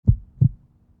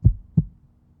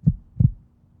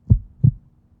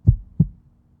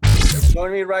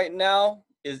Joining me right now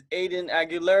is Aiden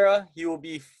Aguilera. He will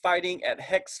be fighting at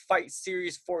Hex Fight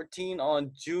Series 14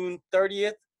 on June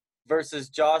 30th versus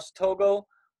Josh Togo.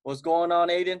 What's going on,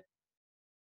 Aiden?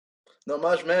 Not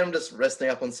much, man. I'm just resting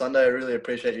up on Sunday. I really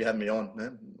appreciate you having me on,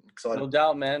 man. I'm excited. No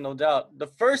doubt, man. No doubt. The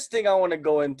first thing I want to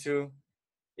go into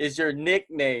is your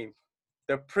nickname,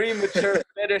 the premature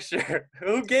finisher.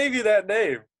 Who gave you that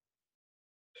name?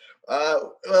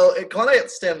 Well, it kind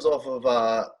of stems off of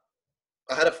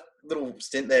I had a little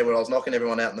stint there where I was knocking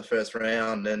everyone out in the first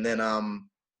round, and then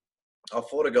I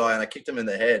fought a guy and I kicked him in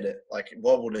the head, like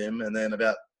wobbled him, and then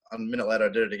about a minute later I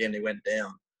did it again. He went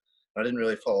down. I didn't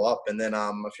really follow up, and then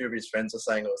a few of his friends were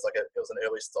saying it was an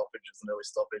early stoppage. It was an early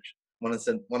stoppage.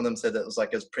 One of them said that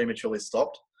it was prematurely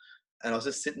stopped. And I was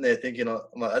just sitting there thinking, I'm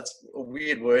like, that's a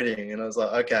weird wording. And I was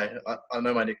like, okay, I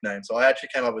know my nickname. So I actually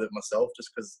came up with it myself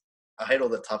just because I hate all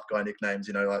the tough guy nicknames,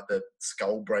 like the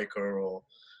Skull Breaker or,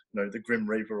 the Grim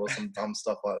Reaper or some dumb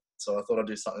stuff like that. So I thought I'd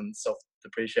do something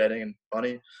self-depreciating and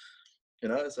funny,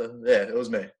 So, yeah, it was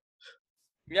me.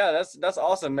 Yeah, that's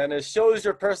awesome, man. It shows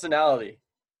your personality.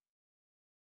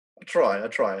 I try.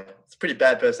 It's a pretty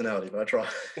bad personality, but I try.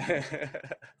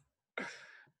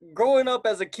 Growing up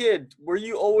as a kid, were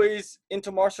you always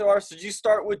into martial arts? Did you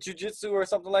start with jujitsu or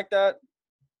something like that?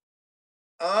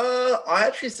 I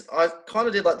kind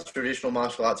of did like the traditional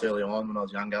martial arts early on when I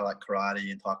was younger, like karate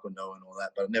and taekwondo and all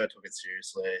that, but I never took it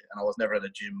seriously. And I was never at a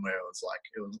gym where it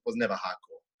was never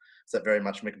hardcore. It's that very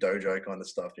much McDojo kind of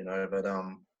stuff, But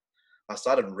I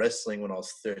started wrestling when I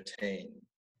was 13, and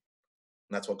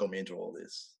that's what got me into all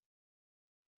this.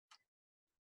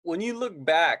 When you look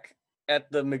back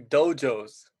at the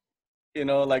McDojos,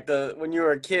 like when you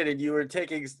were a kid and you were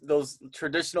taking those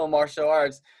traditional martial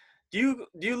arts, do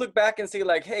you look back and say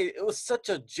like, hey, it was such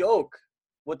a joke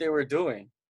what they were doing?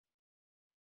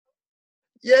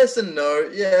 Yes and no.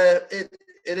 Yeah,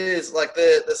 it is like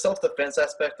the self defense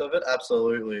aspect of it.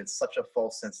 Absolutely, it's such a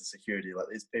false sense of security. Like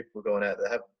these people going out, they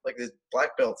have like these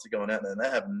black belts are going out there and they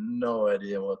have no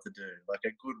idea what to do. Like a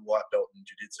good white belt in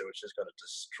jiu-jitsu is just going to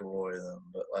destroy them.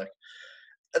 But like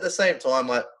at the same time,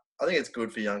 like I think it's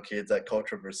good for young kids, that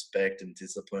culture of respect and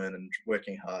discipline and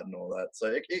working hard and all that. So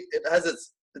it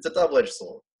has it's a double edged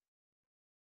sword.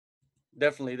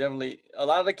 Definitely, definitely. A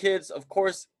lot of the kids, of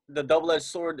course, the double-edged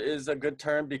sword is a good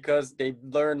term because they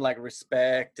learn like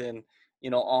respect and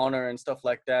honor and stuff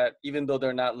like that, even though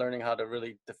they're not learning how to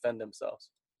really defend themselves.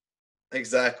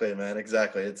 Exactly, man.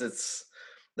 Exactly. It's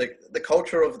the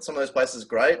culture of some of those places is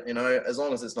great, as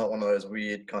long as it's not one of those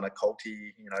weird kind of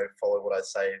culty, follow what I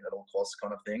say at all costs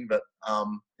kind of thing. But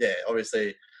yeah, obviously,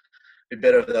 it'd be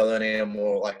better if they're learning a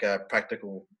more like a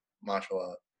practical martial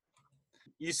art.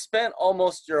 You spent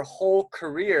almost your whole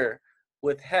career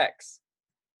with Hex.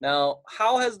 Now,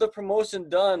 how has the promotion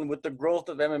done with the growth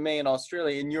of MMA in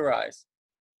Australia in your eyes?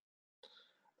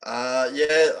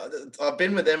 Yeah, I've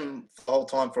been with them the whole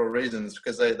time for a reason. It's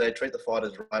because they treat the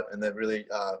fighters right, and they really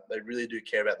do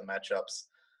care about the matchups.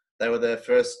 They were the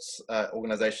first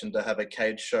organisation to have a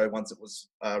cage show once it was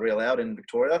re-allowed in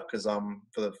Victoria. Because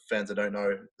for the fans that don't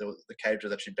know, the cage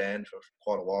was actually banned for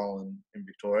quite a while in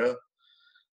Victoria,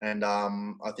 and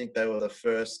I think they were the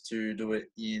first to do it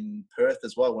in Perth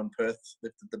as well when Perth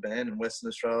lifted the ban in Western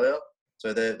Australia.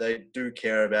 So they do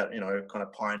care about, kind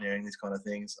of pioneering these kind of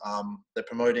things. They're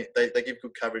promoting, they give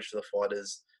good coverage to the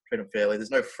fighters, treat them fairly. There's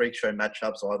no freak show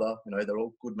matchups either. They're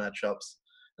all good matchups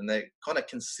and they're kind of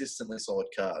consistently solid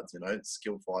cards,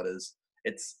 skilled fighters.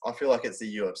 I feel like it's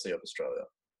the UFC of Australia.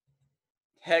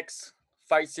 Hex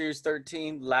Fight Series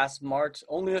 13 last March,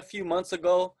 only a few months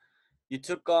ago. You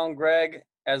took on Greg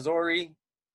Azori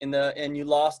and you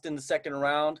lost in the second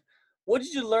round. What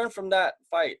did you learn from that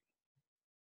fight?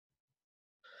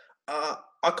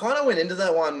 I kind of went into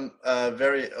that one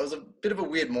it was a bit of a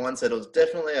weird mindset. It was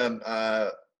definitely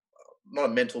not a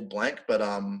mental blank, but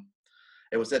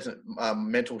it was definitely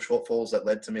mental shortfalls that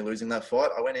led to me losing that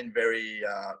fight. I went in very,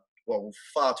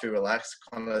 far too relaxed,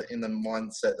 kind of in the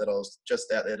mindset that I was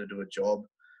just out there to do a job.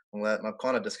 And I've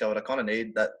kind of discovered I kind of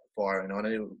need that fire. I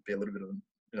need to be a little bit of,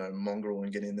 mongrel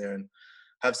and get in there and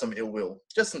have some ill will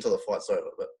just until the fight's over.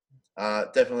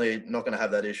 But definitely not going to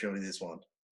have that issue with this one.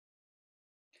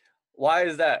 Why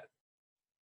is that?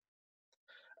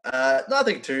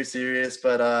 Nothing too serious,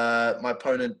 but my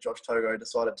opponent Josh Togo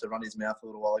decided to run his mouth a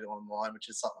little while ago online, which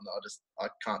is something that I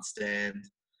can't stand.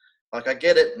 Like I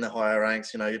get it in the higher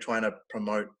ranks, you're trying to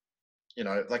promote,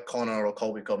 like Connor or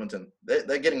Colby Covington.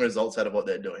 They're getting results out of what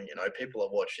they're doing. People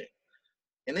are watching.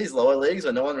 In these lower leagues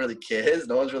where no one really cares,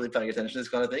 no one's really paying attention to this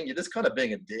kind of thing, you're just kind of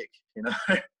being a dick. And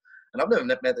I've never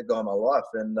met the guy in my life,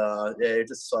 and he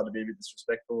just decided to be a bit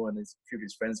disrespectful, and a few of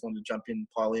his friends wanted to jump in,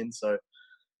 pile in, so.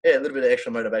 yeah, a little bit of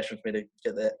extra motivation for me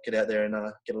to get out there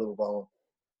and get a little violent.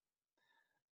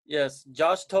 Yes,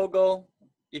 Josh Togo,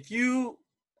 if you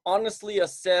honestly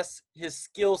assess his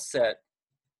skill set,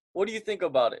 what do you think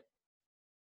about it?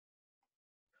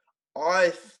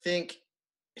 I think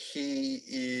he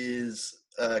is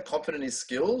confident in his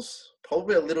skills,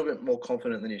 probably a little bit more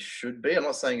confident than he should be. I'm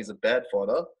not saying he's a bad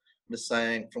fighter. I'm just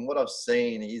saying from what I've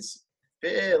seen, he's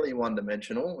fairly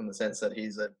one-dimensional in the sense that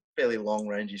he's a fairly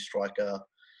long-rangey striker.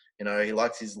 You know, he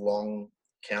likes his long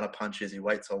counter punches. He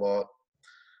waits a lot.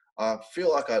 I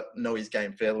feel like I know his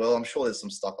game fairly well. I'm sure there's some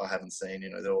stuff I haven't seen. You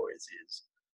know, there always is.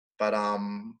 But I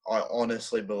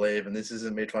honestly believe, and this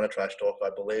isn't me trying to trash talk, I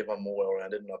believe I'm more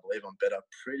well-rounded and I believe I'm better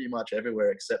pretty much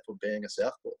everywhere except for being a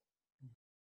southpaw.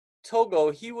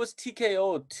 Togo, he was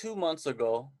TKO'd 2 months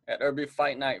ago at Urban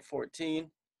Fight Night 14.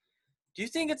 Do you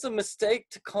think it's a mistake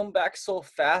to come back so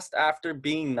fast after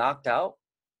being knocked out?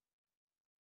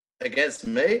 Against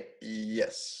me,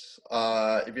 yes.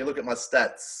 If you look at my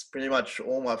stats, pretty much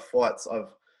all my fights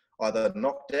I've either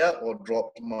knocked out or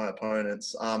dropped my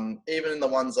opponents. Even in the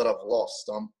ones that I've lost,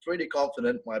 I'm pretty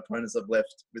confident my opponents have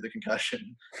left with a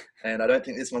concussion. And I don't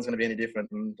think this one's going to be any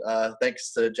different. And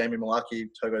thanks to Jamie Malaki,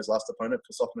 Togo's last opponent,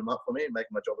 for softening him up for me and making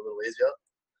my job a little easier.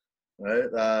 You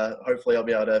know, hopefully I'll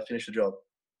be able to finish the job.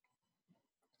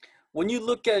 When you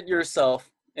look at yourself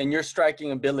and your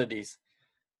striking abilities,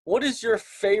 what is your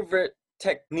favorite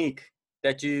technique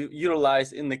that you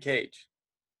utilize in the cage?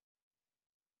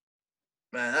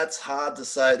 Man, that's hard to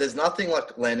say. There's nothing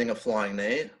like landing a flying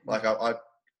knee.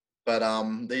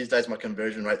 But these days my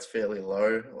conversion rate's fairly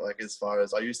low. Like as far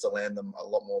as I used to land them a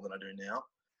lot more than I do now.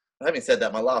 Having said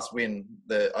that, my last win,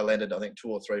 I landed I think 2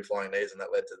 or 3 flying knees, and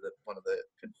that led to one of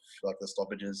the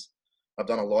stoppages. I've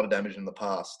done a lot of damage in the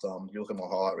past. If you look at my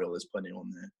highlight reel, there's plenty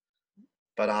on there.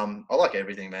 But I like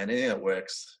everything, man. Anything that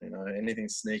works, you know, anything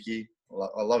sneaky,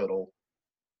 I love it all.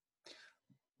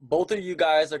 Both of you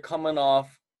guys are coming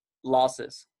off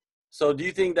losses. So do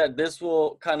you think that this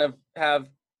will kind of have,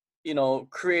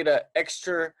 create an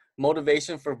extra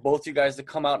motivation for both you guys to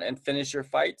come out and finish your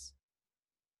fights?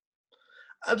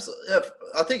 Absolutely. Yeah,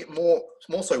 I think more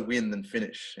so win than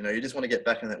finish. You know, you just want to get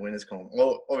back in that winners column.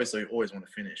 Well, obviously, you always want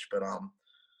to finish, but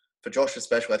for Josh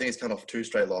especially, I think he's come off 2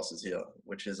 straight losses here,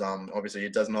 which is obviously he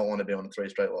does not want to be on 3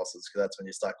 straight losses because that's when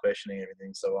you start questioning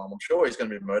everything. So I'm sure he's going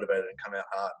to be motivated and come out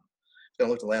hard. He's going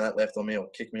to look to land that left on me or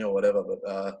kick me or whatever.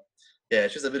 But yeah,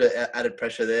 it's just a bit of added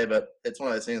pressure there. But it's one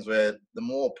of those things where the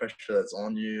more pressure that's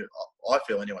on you, I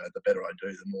feel anyway, the better I do,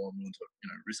 the more I'm willing to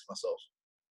risk myself.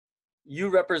 You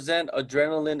represent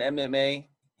Adrenaline MMA.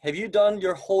 Have you done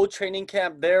your whole training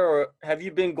camp there, or have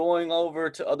you been going over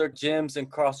to other gyms and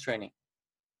cross training?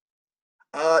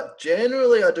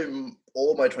 Generally, I do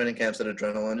all my training camps at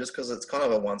Adrenaline just because it's kind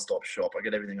of a one-stop shop. I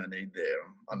get everything I need there.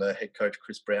 I'm under head coach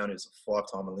Chris Brown, who's a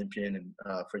 5-time Olympian in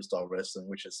freestyle wrestling,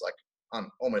 which is like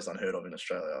almost unheard of in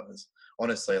Australia. It's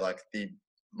honestly like the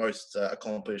most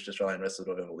accomplished Australian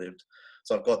wrestler I've ever lived.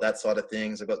 So I've got that side of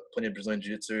things. I've got plenty of Brazilian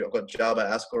Jiu-Jitsu. I've got Jaba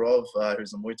Askarov,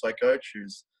 who's a Muay Thai coach,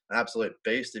 who's an absolute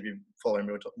beast. If you follow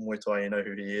Muay Thai, you know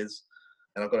who he is.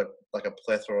 And I've got a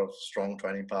plethora of strong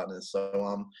training partners.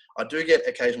 So I do get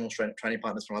occasional training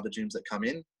partners from other gyms that come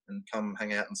in and come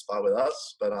hang out and spar with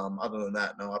us. But other than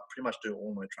that, no, I pretty much do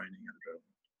all my training at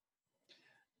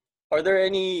Adrenaline. Are there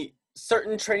any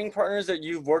certain training partners that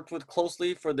you've worked with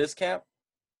closely for this camp?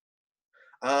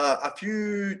 A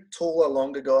few taller,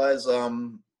 longer guys.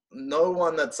 No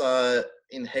one that's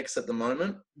in Hex at the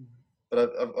moment.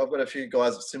 But I've got a few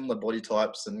guys of similar body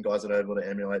types and guys that are able to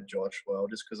emulate Josh well,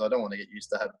 just because I don't want to get used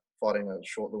to fighting a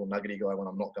short little nuggety guy when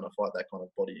I'm not going to fight that kind of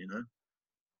body, you know?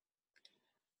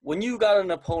 When you got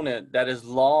an opponent that is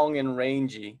long and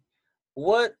rangy,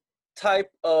 what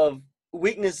type of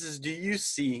weaknesses do you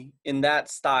see in that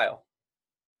style?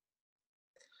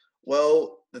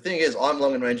 Well, the thing is, I'm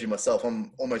long and rangy myself.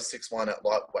 I'm almost 6'1" at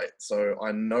lightweight, so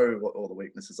I know what all the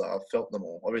weaknesses are. I've felt them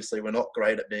all. Obviously, we're not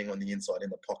great at being on the inside in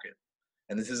the pocket.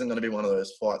 And this isn't going to be one of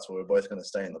those fights where we're both going to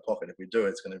stay in the pocket. If we do,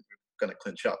 it's going to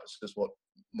clinch up. It's just what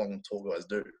long, tall guys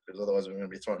do, because otherwise we're going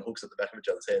to be throwing hooks at the back of each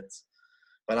other's heads.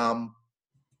 But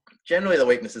generally the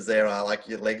weaknesses there are like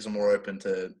your legs are more open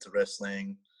to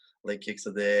wrestling, leg kicks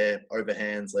are there,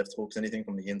 overhands, left hooks, anything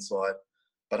from the inside.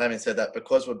 But having said that,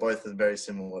 because we're both a very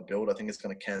similar build, I think it's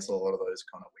going to cancel a lot of those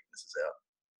kind of weaknesses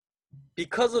out.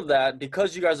 Because of that,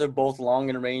 because you guys are both long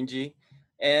and rangy,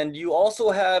 and you also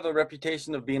have a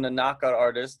reputation of being a knockout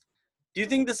artist, do you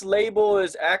think this label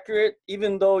is accurate,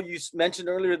 even though you mentioned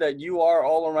earlier that you are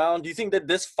all around? Do you think that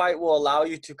this fight will allow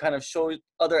you to kind of show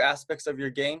other aspects of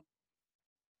your game?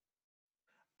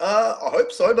 I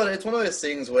hope so, but it's one of those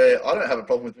things where I don't have a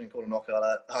problem with being called a knockout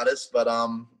artist, but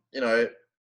you know,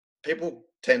 people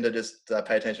tend to just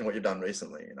pay attention to what you've done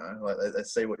recently. You know, like they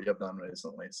see what you've done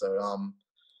recently. So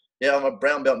yeah, I'm a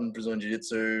brown belt in Brazilian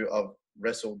Jiu-Jitsu. I've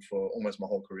wrestled for almost my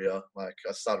whole career. Like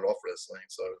I started off wrestling,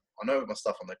 so I know my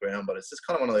stuff on the ground. But it's just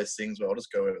kind of one of those things where I'll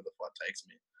just go wherever the fight takes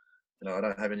me. You know, I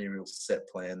don't have any real set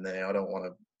plan there. I don't want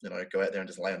to, you know, go out there and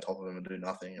just lay on top of them and do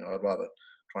nothing. You know, I'd rather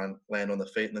try and land on the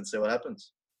feet and then see what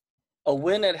happens. A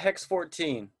win at Hex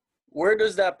 14. Where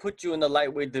does that put you in the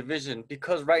lightweight division?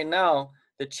 Because right now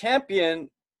the champion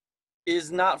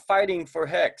is not fighting for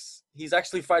Hex. He's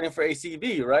actually fighting for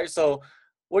ACB, right? So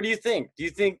what do you think? Do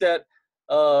you think that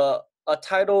a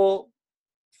title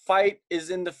fight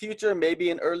is in the future, maybe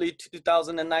in early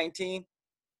 2019?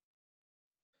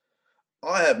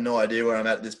 I have no idea where I'm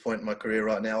at this point in my career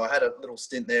right now. I had a little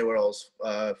stint there where I was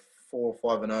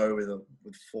 4-5-0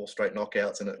 with 4 straight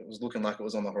knockouts, and it was looking like it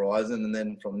was on the horizon. And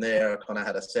then from there, I kind of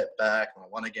had a setback, and I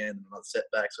won again, and another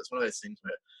setback. So it's one of those things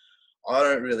where I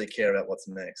don't really care about what's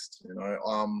next. You know,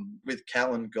 with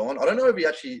Callan gone, I don't know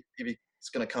if he's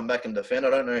going to come back and defend. I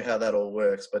don't know how that all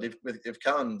works. But if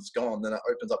Callan's gone, then it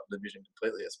opens up the division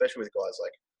completely, especially with guys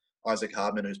like Isaac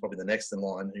Hardman, who's probably the next in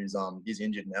line, who's he's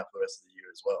injured now for the rest of the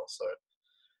year as well. So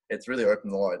it's really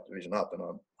opened the light division up, and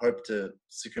I hope to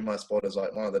secure my spot as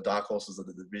like one of the dark horses of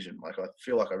the division. Like I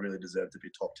feel like I really deserve to be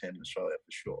top 10 in Australia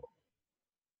for sure.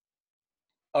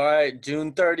 All right,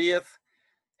 June 30th,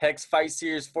 Hex Fight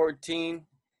Series 14.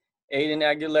 Aiden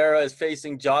Aguilera is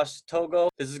facing Josh Togo.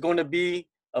 This is going to be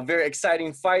a very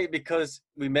exciting fight because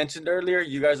we mentioned earlier,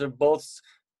 you guys are both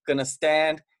going to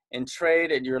stand and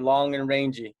trade, and you're long and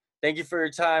rangy. Thank you for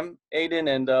your time, Aiden,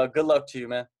 and good luck to you,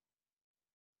 man.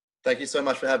 Thank you so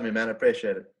much for having me, man. I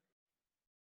appreciate it.